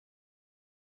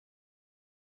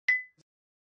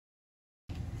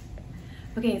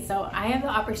Okay, so I have the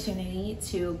opportunity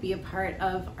to be a part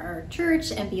of our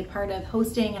church and be a part of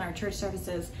hosting in our church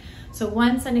services. So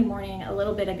one Sunday morning, a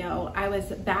little bit ago, I was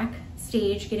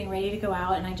backstage getting ready to go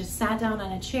out and I just sat down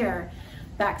on a chair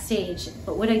backstage.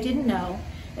 But what I didn't know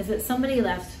is that somebody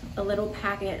left a little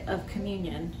packet of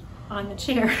communion on the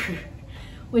chair,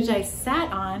 which I sat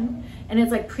on, and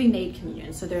it's like pre-made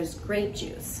communion. So there's grape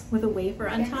juice with a wafer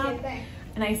on top.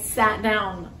 And I sat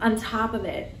down on top of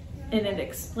it and it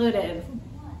exploded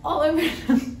all over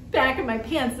the back of my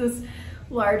pants, this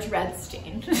large red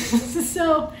stain.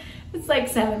 So it's like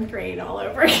 7th grade all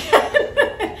over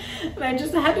again. And I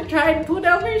just had to try and pull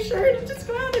down my shirt and just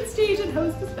go out on stage and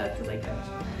host as best as I could.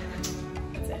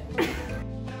 That's it.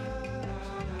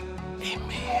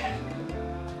 Amen.